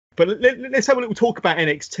But let's have a little talk about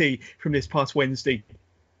NXT from this past Wednesday.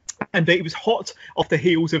 And it was hot off the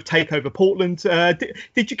heels of TakeOver Portland.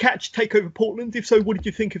 Did you catch TakeOver Portland? If so, what did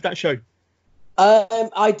you think of that show?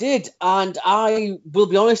 I did, and I will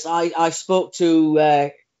be honest, I spoke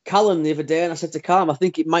to Callum the other day, and I said to Callum, I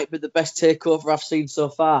think it might be the best takeover I've seen so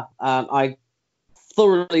far. I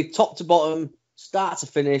thoroughly, top to bottom, start to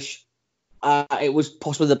finish, it was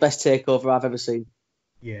possibly the best takeover I've ever seen.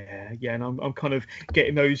 Yeah, and I'm kind of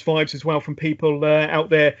getting those vibes as well from people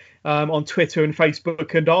out there on Twitter and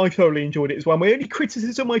Facebook, and I thoroughly enjoyed it as well. My only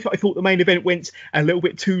criticism, I thought the main event went a little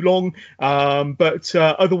bit too long, but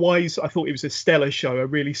otherwise I thought it was a stellar show, a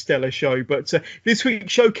really stellar show. But this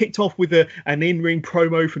week's show kicked off with an in-ring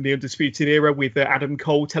promo from the Undisputed Era with Adam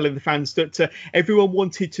Cole telling the fans that everyone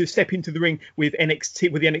wanted to step into the ring with the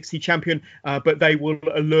NXT champion, but they will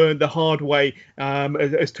learn the hard way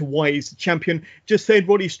as to why he's the champion. Just said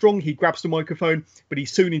Roddy Strong, he grabs the microphone, but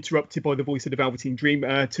he's soon interrupted by the voice of the Velveteen Dream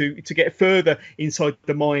to get further inside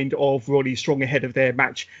the mind of Roddy Strong ahead of their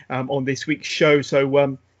match on this week's show.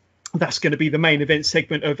 So that's going to be the main event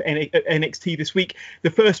segment of NXT this week. The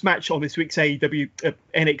first match on this week's AEW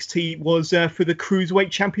NXT was for the Cruiserweight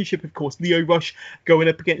Championship, of course. Lio Rush going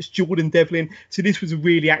up against Jordan Devlin. So this was a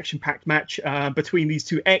really action-packed match between these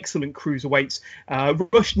two excellent cruiserweights.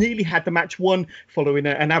 Rush nearly had the match won following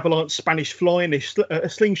an avalanche Spanish fly and a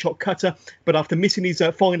slingshot cutter. But after missing his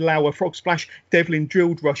final hour frog splash, Devlin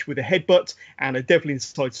drilled Rush with a headbutt and a Devlin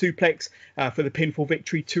side suplex for the pinfall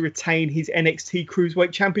victory to retain his NXT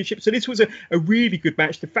Cruiserweight Championship. So this was a really good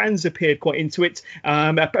match. The fans appeared quite into it.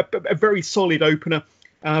 A very solid opener.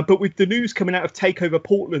 But with the news coming out of TakeOver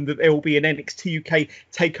Portland that there will be an NXT UK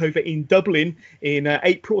takeover in Dublin in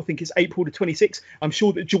April, I think it's April the 26th. I'm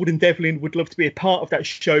sure that Jordan Devlin would love to be a part of that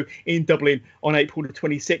show in Dublin on April the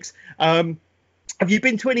 26th. Have you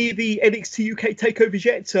been to any of the NXT UK takeovers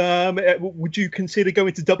yet? Would you consider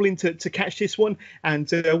going to Dublin to catch this one? And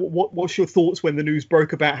what's your thoughts when the news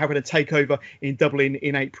broke about having a takeover in Dublin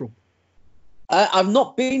in April? I've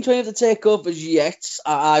not been to any of the takeovers yet.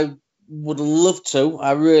 I would love to.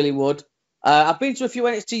 I really would. I've been to a few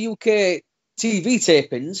NXT UK TV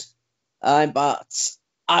tapings, but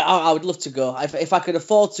I would love to go. If I could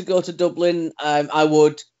afford to go to Dublin, I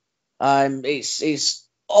would. It's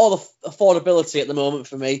all the affordability at the moment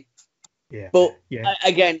for me. But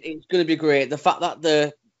again, it's going to be great. The fact that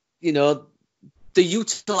they're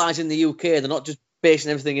utilising the UK, they're not just basing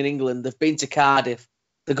everything in England. They've been to Cardiff.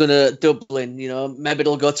 They're going to Dublin. Maybe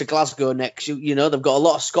they'll go to Glasgow next. They've got a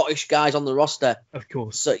lot of Scottish guys on the roster. Of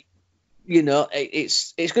course. So,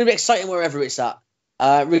 it's going to be exciting wherever it's at.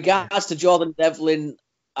 Regards to Jordan Devlin,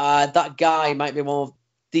 that guy might be one of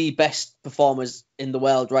the best performers in the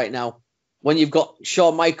world right now. When you've got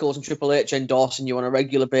Shawn Michaels and Triple H endorsing you on a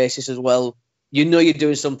regular basis as well, you're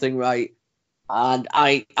doing something right. And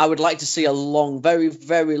I would like to see a long, very,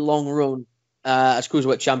 very long run as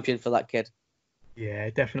Cruiserweight champion for that kid. Yeah,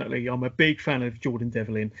 definitely. I'm a big fan of Jordan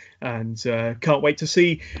Devlin and can't wait to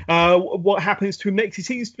see what happens to him next. He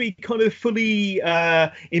seems to be kind of fully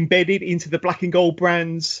embedded into the black and gold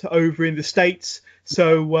brands over in the States.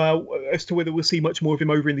 So as to whether we'll see much more of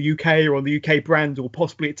him over in the UK or on the UK brand or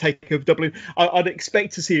possibly at TakeOver Dublin, I'd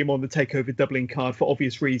expect to see him on the TakeOver Dublin card for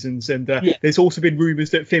obvious reasons. And there's also been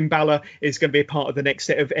rumours that Finn Balor is going to be a part of the next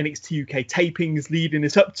set of NXT UK tapings leading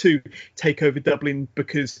us up to TakeOver Dublin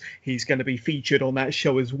because he's going to be featured on that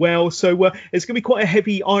show as well. So it's going to be quite a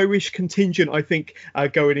heavy Irish contingent, I think,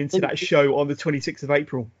 going into that show on the 26th of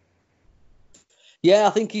April. Yeah,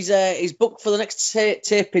 I think he's booked for the next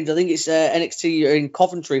tapings. I think it's NXT in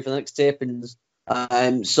Coventry for the next tapings.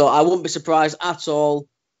 So I wouldn't be surprised at all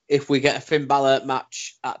if we get a Finn Balor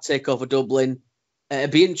match at TakeOver Dublin.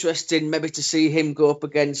 It'd be interesting maybe to see him go up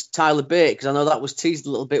against Tyler Bate, because I know that was teased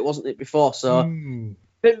a little bit, wasn't it, before? So Finn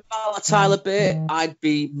Balor, Tyler Bate, I'd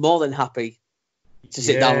be more than happy to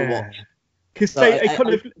sit down and watch. Because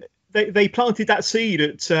they planted that seed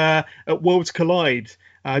at Worlds Collide.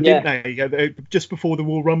 Didn't they? Just before the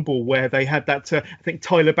Royal Rumble, where they had that, I think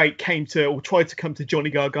Tyler Bate tried to come to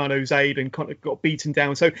Johnny Gargano's aid and kind of got beaten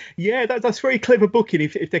down. So, yeah, that's very clever booking.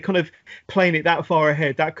 If they're kind of playing it that far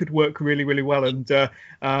ahead, that could work really, really well. And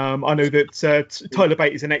I know that Tyler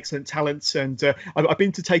Bate is an excellent talent. And I've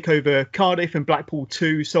been to TakeOver Cardiff and Blackpool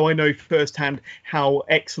too, so I know firsthand how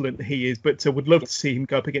excellent he is. But would love to see him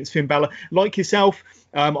go up against Finn Balor. Like yourself,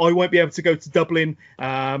 I won't be able to go to Dublin,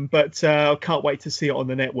 but I can't wait to see it on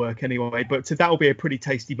the network anyway. But that'll be a pretty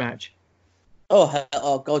tasty match.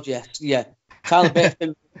 Oh God, yes, yeah. Tyler Bate,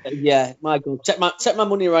 yeah. My God, take my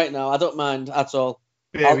money right now. I don't mind at all.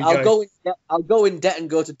 I'll go in Yeah, I'll go in debt and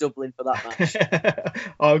go to Dublin for that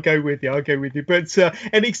match. I'll go with you. But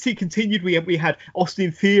NXT continued. We had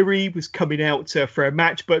Austin Theory was coming out for a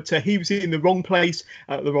match, but he was in the wrong place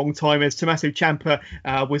at the wrong time, as Tommaso Ciampa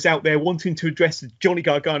was out there wanting to address the Johnny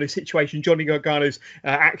Gargano situation, Johnny Gargano's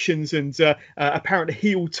actions, and apparent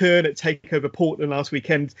heel turn at Takeover Portland last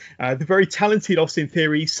weekend. The very talented Austin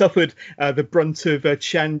Theory suffered the brunt of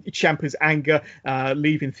Ciampa's anger,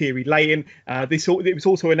 leaving Theory laying. It was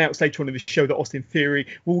also announced later on in the show that Austin Theory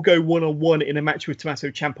will go one-on-one in a match with Tommaso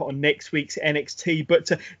Ciampa on next week's NXT.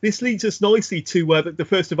 But this leads us nicely to the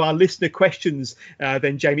first of our listener questions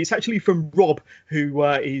then, Jamie. It's actually from Rob, who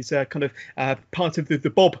is kind of part of the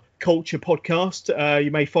Bob Culture podcast.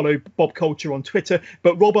 You may follow Bob Culture on Twitter.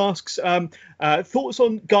 But Rob asks, thoughts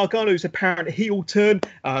on Gargano's apparent heel turn?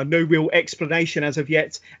 No real explanation as of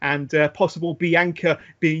yet, and possible Bianca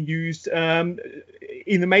being used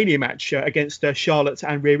in the Mania match against Charlotte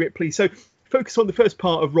and Rhea Ripley. So focus on the first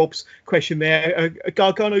part of Rob's question there.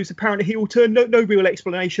 Gargano's apparent heel turn, no real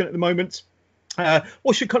explanation at the moment.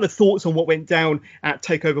 What's your kind of thoughts on what went down at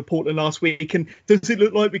Takeover Portland last week? And does it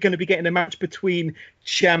look like we're going to be getting a match between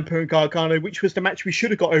Ciampa and Gargano, which was the match we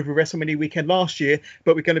should have got over WrestleMania weekend last year,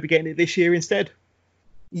 but we're going to be getting it this year instead?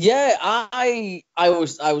 Yeah, I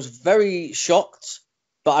was very shocked,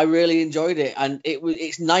 but I really enjoyed it, and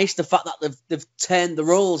it's nice the fact that they've turned the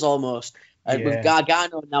roles almost, with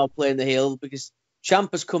Gargano now playing the heel, because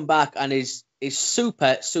Ciampa's come back and is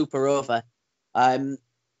super over. I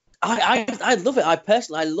love it.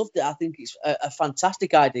 I loved it. I think it's a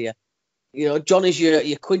fantastic idea. You know, Johnny's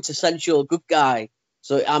your quintessential good guy,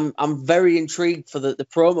 so I'm very intrigued for the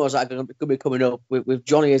promos that are going to be coming up with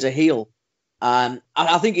Johnny as a heel.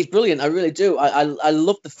 I think it's brilliant. I really do. I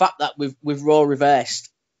love the fact that we've Raw reversed,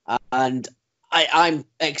 and I'm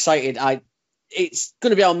excited. It's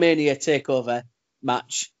going to be our Mania Takeover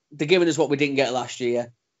match. They're giving us what we didn't get last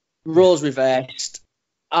year. Raw's reversed.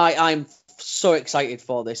 I'm so excited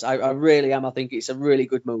for this. I really am. I think it's a really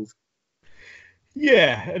good move.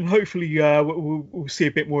 Yeah, and hopefully we'll see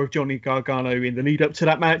a bit more of Johnny Gargano in the lead up to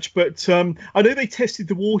that match. But I know they tested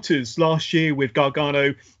the waters last year with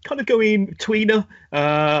Gargano, kind of going tweener,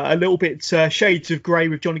 a little bit shades of grey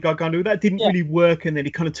with Johnny Gargano. That didn't really work, and then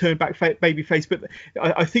he kind of turned back babyface. But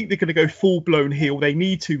I think they're going to go full blown heel. They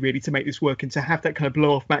need to really to make this work and to have that kind of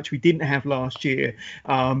blow off match we didn't have last year.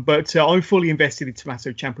 But I'm fully invested in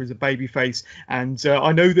Tommaso Ciampa as a babyface, and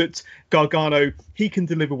I know that Gargano, he can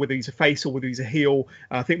deliver whether he's a face or whether he's a heel.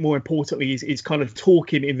 I think more importantly is kind of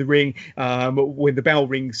talking in the ring when the bell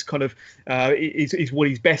rings, kind of is what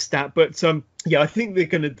he's best at. But yeah, I think they're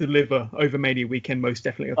going to deliver over Mania weekend, most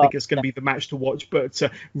definitely. I think it's going to be the match to watch, but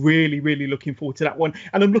really looking forward to that one.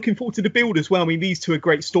 And I'm looking forward to the build as well. I mean, these two are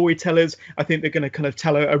great storytellers. I think they're going to kind of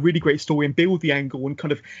tell a really great story and build the angle and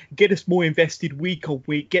kind of get us more invested week on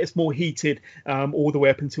week, get us more heated all the way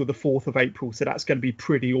up until the 4th of April. So that's going to be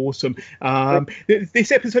pretty awesome.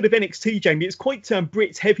 This episode of NXT, Jamie, it's quite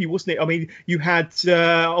Brit heavy, wasn't it? I mean, you had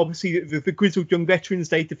obviously the grizzled young veterans.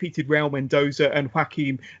 They defeated Raul Mendoza and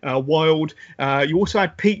Joaquin Wilde. You also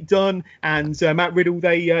had Pete Dunne and Matt Riddle.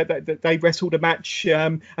 They wrestled a match.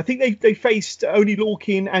 I think they faced Oney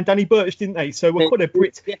Lorcan and Danny Burch, didn't they? So we're quite a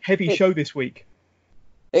Brit heavy show this week.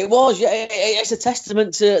 It was, yeah. It's a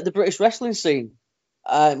testament to the British wrestling scene.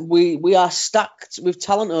 We are stacked with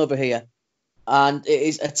talent over here, and it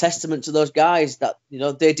is a testament to those guys that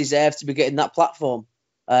they deserve to be getting that platform.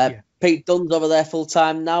 Pete Dunne's over there full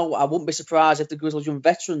time now. I wouldn't be surprised if the grizzled young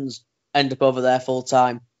veterans end up over there full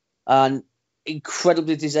time, and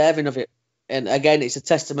incredibly deserving of it. And again, it's a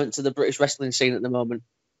testament to the British wrestling scene at the moment.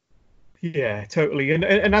 Yeah, totally.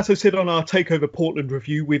 And as I said on our Takeover Portland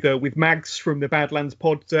review with Mags from the Badlands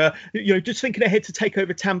pod, just thinking ahead to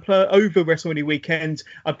Takeover Tampa over WrestleMania weekend,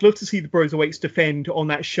 I'd love to see the Cruiserweights defend on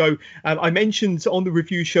that show. I mentioned on the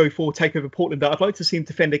review show for Takeover Portland that I'd like to see them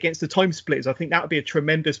defend against the Time Splitters. I think that would be a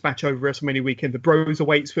tremendous match over WrestleMania weekend, the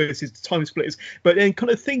Cruiserweights versus the Time Splitters. But then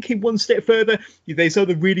kind of thinking one step further, there's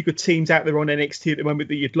other really good teams out there on NXT at the moment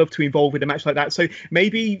that you'd love to involve in a match like that. So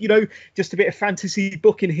maybe, just a bit of fantasy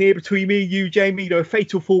booking here between me, you, Jamie, a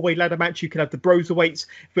fatal 4-way ladder match. You could have the Cruiserweights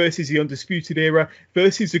versus the Undisputed Era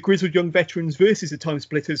versus the Grizzled Young Veterans versus the Time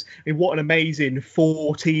Splitters. I mean, what an amazing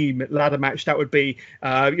 4-team ladder match that would be.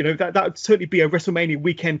 That would certainly be a WrestleMania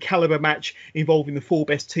weekend caliber match involving the 4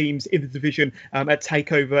 best teams in the division at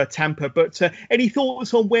Takeover Tampa. But any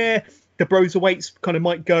thoughts on where the Cruiserweights kind of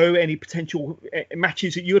might go? Any potential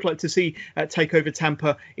matches that you would like to see at Takeover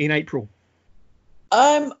Tampa in April?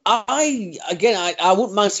 I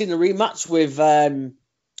wouldn't mind seeing a rematch with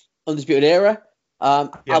Undisputed Era.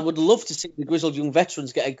 I would love to see the Grizzled Young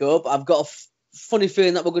Veterans get a go, but I've got a funny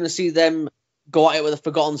feeling that we're going to see them go at it with the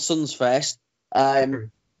Forgotten Sons first,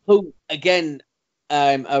 who again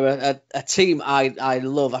are a team I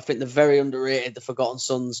love. I think they're very underrated, the Forgotten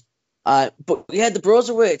Sons. But yeah, the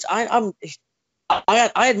Broserweights.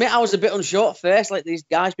 I admit I was a bit unsure at first, like these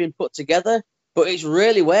guys being put together, but it's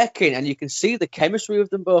really working, and you can see the chemistry of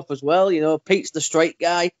them both as well. You know, Pete's the straight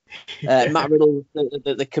guy, Matt Riddle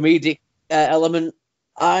the comedic element,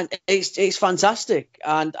 and it's fantastic.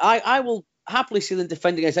 And I will happily see them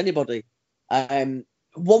defend against anybody.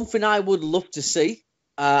 One thing I would love to see,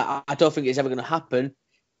 I don't think it's ever going to happen,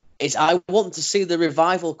 is I want to see the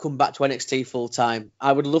Revival come back to NXT full time.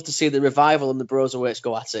 I would love to see the Revival and the Broserweights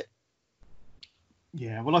go at it.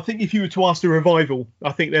 Yeah, well, I think if you were to ask the Revival,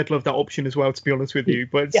 I think they'd love that option as well, to be honest with you.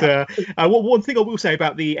 But one thing I will say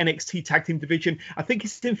about the NXT Tag Team division, I think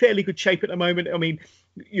it's in fairly good shape at the moment. I mean,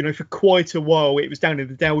 you know, for quite a while, it was down in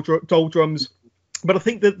the doldrums. But I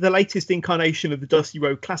think that the latest incarnation of the Dusty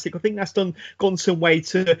Road Classic, I think that's gone some way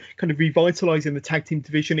to kind of revitalising the tag team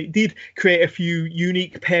division. It did create a few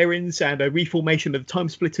unique pairings and a reformation of the Time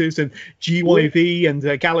Splitters, and GYV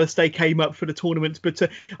and Gallus, they came up for the tournament. But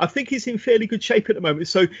I think it's in fairly good shape at the moment.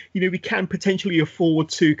 So, you know, we can potentially afford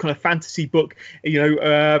to kind of fantasy book, you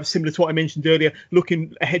know, similar to what I mentioned earlier,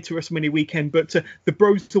 looking ahead to WrestleMania weekend. But the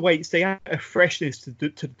Broserweights, they add a freshness to the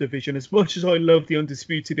division. As much as I love the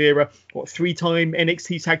Undisputed Era, 3-time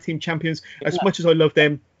NXT Tag Team Champions, as much as I love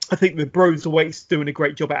them, I think the Broserweights doing a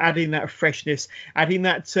great job at adding that freshness, adding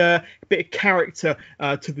that bit of character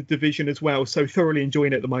to the division as well. So thoroughly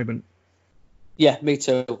enjoying it at the moment. Yeah, me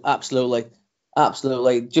too. Absolutely.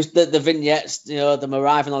 Just the vignettes, you know, them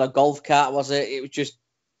arriving on a golf cart, was it? It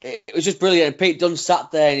was just brilliant. And Pete Dunne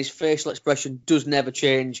sat there and his facial expression does never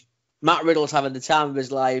change. Matt Riddle's having the time of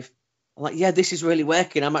his life. I'm like, yeah, this is really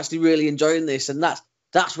working. I'm actually really enjoying this. And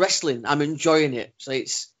that's wrestling. I'm enjoying it. So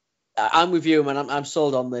I'm with you, man. I'm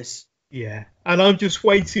sold on this. Yeah, and I'm just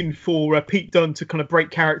waiting for Pete Dunne to kind of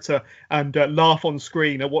break character and laugh on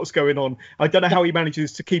screen at what's going on. I don't know how he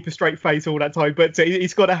manages to keep a straight face all that time, but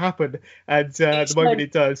it's got to happen. And the moment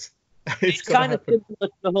it does, it's kind of similar to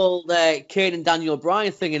the whole Kane and Daniel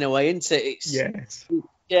Bryan thing in a way, isn't it? Yes.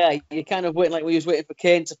 Yeah, you're kind of waiting, like we was waiting for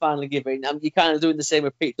Kane to finally give in. And you're kind of doing the same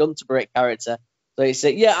with Pete Dunne to break character. So it's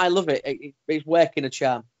yeah, I love it. It's working a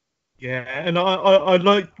charm. Yeah, and I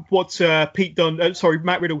like what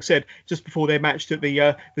Matt Riddle said just before their match, that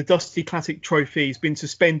the Dusty Classic trophy has been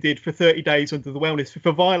suspended for 30 days under the wellness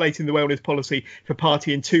for violating the wellness policy for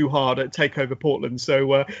partying too hard at Takeover Portland.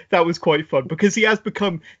 So that was quite fun, because he has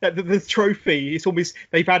become the trophy. It's almost,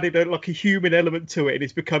 they've added a human element to it, and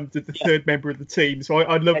it's become the third member of the team. So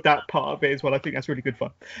I love that part of it as well. I think that's really good fun.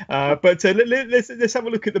 But let's have a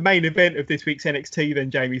look at the main event of this week's NXT then,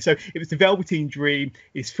 Jamie. So it was the Velveteen Dream,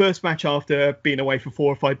 his first match after being away for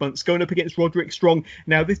 4 or 5 months, going up against Roderick Strong.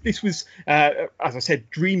 Now this was, as I said,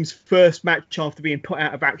 Dream's first match after being put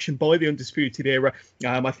out of action by the Undisputed Era.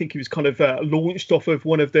 I think he was kind of launched off of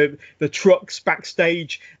one of the trucks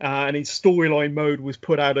backstage, and his storyline mode was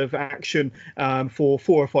put out of action for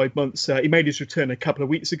 4 or 5 months. He made his return a couple of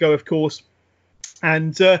weeks ago, of course.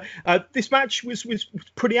 And this match was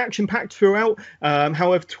pretty action-packed throughout.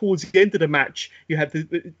 However, towards the end of the match, you had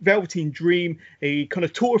the Velveteen Dream. He kind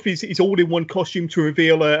of tore off his all-in-one costume to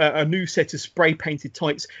reveal a new set of spray-painted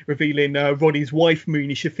tights, revealing Roddy's wife,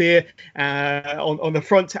 Mooney Shafir, on the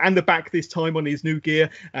front and the back this time on his new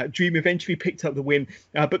gear. Dream eventually picked up the win.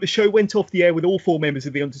 But the show went off the air with all 4 members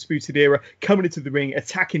of the Undisputed Era coming into the ring,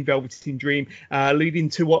 attacking Velveteen Dream, leading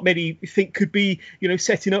to what many think could be,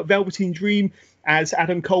 setting up Velveteen Dream as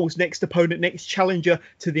Adam Cole's next opponent, next challenger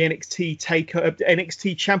to the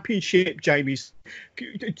NXT Championship. Jamie,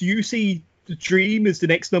 do you see the Dream as the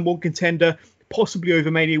next number 1 contender, possibly over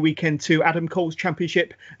Mania weekend, to Adam Cole's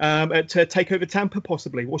championship at Takeover Tampa,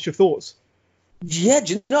 possibly? What's your thoughts? Yeah,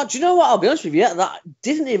 do you know what? I'll be honest with you, that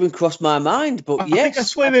didn't even cross my mind. But I think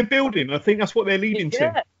that's where they're building. I think that's what they're leading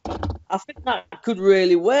to. I think that could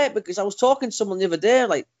really work, because I was talking to someone the other day,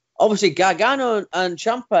 like, obviously, Gargano and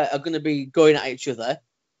Ciampa are going to be going at each other.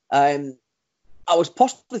 I was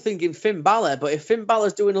possibly thinking Finn Balor, but if Finn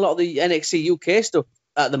Balor's doing a lot of the NXT UK stuff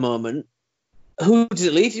at the moment, who does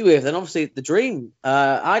it leave you with? And obviously, the Dream.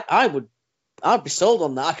 I'd be sold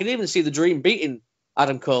on that. I can even see the Dream beating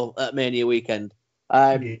Adam Cole at Mania weekend.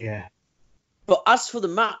 Yeah. But as for the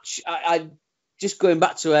match, I just going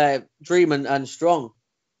back to Dream and Strong,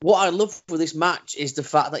 what I love with this match is the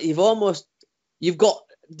fact that you've got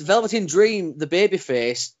the Velveteen Dream, the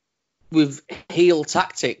babyface, with heel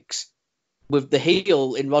tactics, with the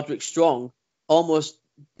heel in Roderick Strong almost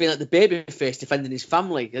being like the babyface defending his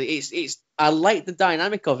family. I like the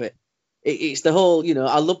dynamic of it. it's the whole,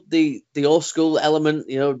 I love the old school element,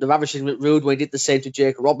 the Ravishing Rude when he did the same to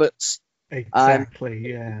Jake Roberts.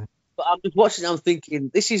 Exactly, yeah. But I'm just watching, I'm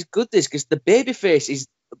thinking, this is good, because the babyface is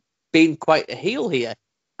being quite a heel here.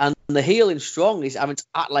 And the heel in Strong is having to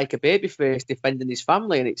act like a babyface defending his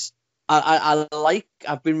family. And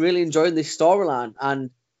I've been really enjoying this storyline. And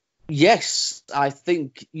yes, I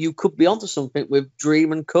think you could be onto something with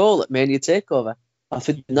Dream and Cole at Mania TakeOver. I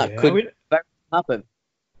think that could happen.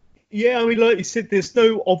 Yeah, I mean, like you said, there's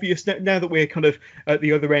no obvious, now that we're kind of at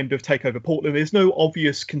the other end of TakeOver Portland, there's no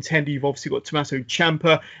obvious contender. You've obviously got Tommaso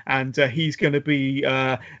Ciampa, and he's going to be,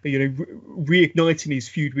 reigniting his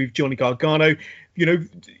feud with Johnny Gargano.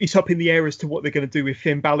 It's up in the air as to what they're going to do with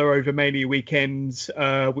Finn Balor over Mania weekends.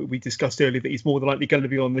 We discussed earlier that he's more than likely going to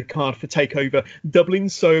be on the card for TakeOver Dublin.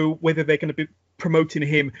 So whether they're going to be promoting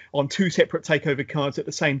him on two separate TakeOver cards at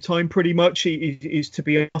the same time, pretty much, is to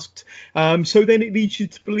be asked. So then it leads you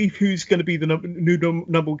to believe who's going to be the new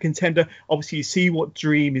number one contender. Obviously, you see what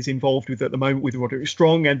Dream is involved with at the moment with Roderick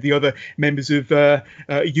Strong and the other members of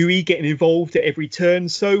UE getting involved at every turn.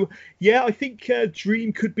 So, yeah, I think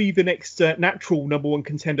Dream could be the next natural number one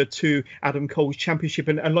contender to Adam Cole's championship.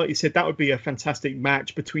 And like you said, that would be a fantastic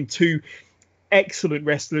match between two excellent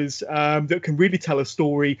wrestlers that can really tell a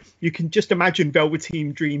story. You can just imagine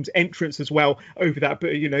Velveteen Dream's entrance as well over that,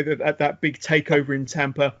 that big takeover in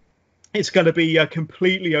Tampa. It's going to be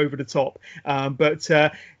completely over the top. I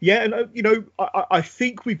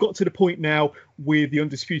think we've got to the point now with the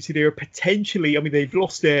Undisputed Era potentially. I mean, they've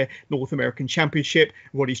lost their North American Championship.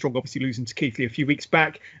 Roddy Strong obviously losing to Keith Lee a few weeks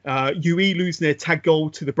back. UE losing their tag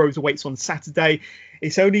gold to the Broserweights on Saturday.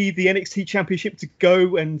 It's only the NXT Championship to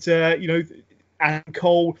go, and Adam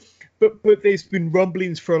Cole. But there's been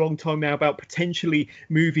rumblings for a long time now about potentially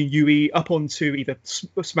moving UE up onto either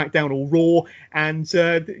SmackDown or Raw, and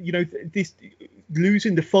this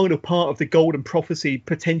losing the final part of the Golden Prophecy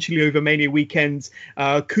potentially over Mania weekends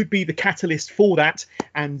could be the catalyst for that.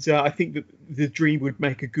 And I think that the Dream would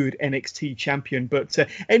make a good NXT champion. But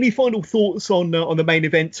any final thoughts on the main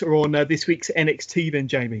event or on this week's NXT then,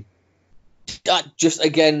 Jamie? Just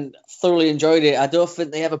again, thoroughly enjoyed it. I don't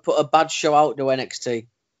think they ever put a bad show out to NXT.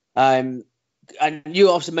 And you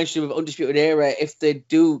also mentioned with Undisputed Era, if they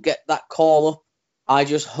do get that call up, I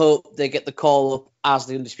just hope they get the call up as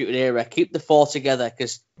the Undisputed Era. Keep the four together,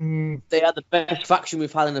 because they are the best faction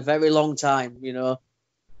we've had in a very long time.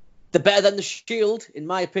 They're better than the Shield, in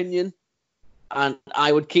my opinion, and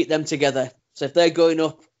I would keep them together. So if they're going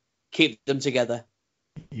up, keep them together.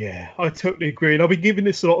 Yeah, I totally agree. And I've been giving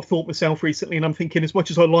this a lot of thought myself recently, and I'm thinking, as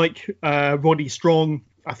much as I like Roddy Strong,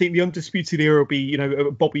 I think the Undisputed Era will be,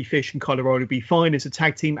 Bobby Fish and Kyle O'Reilly will be fine as a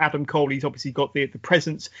tag team. Adam Cole, he's obviously got the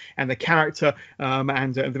presence and the character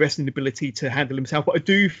and the wrestling ability to handle himself. But I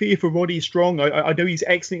do fear for Roddy Strong. I know he's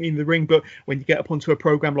excellent in the ring, but when you get up onto a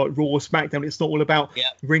program like Raw or SmackDown, it's not all about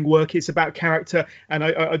ring work. It's about character. And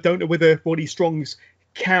I don't know whether Roddy Strong's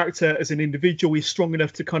character as an individual is strong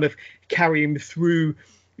enough to kind of carry him through,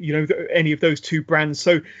 any of those two brands.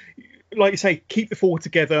 So, like you say, keep the four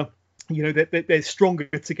together. They're stronger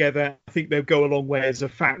together. I think they'll go a long way as a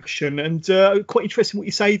faction. And quite interesting what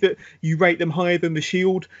you say, that you rate them higher than the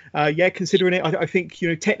Shield. Considering it, I think,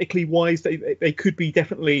 technically wise, they could be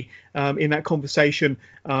definitely in that conversation.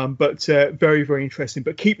 But very, very interesting.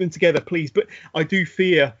 But keep them together, please. But I do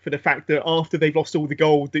fear for the fact that after they've lost all the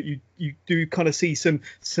gold, that you do kind of see some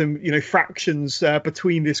fractions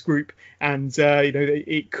between this group, and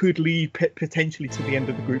it could lead potentially to the end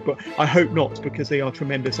of the group. But I hope not, because they are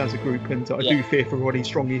tremendous as a group. And I do fear for Roddy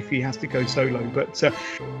Strong if he has to go solo. But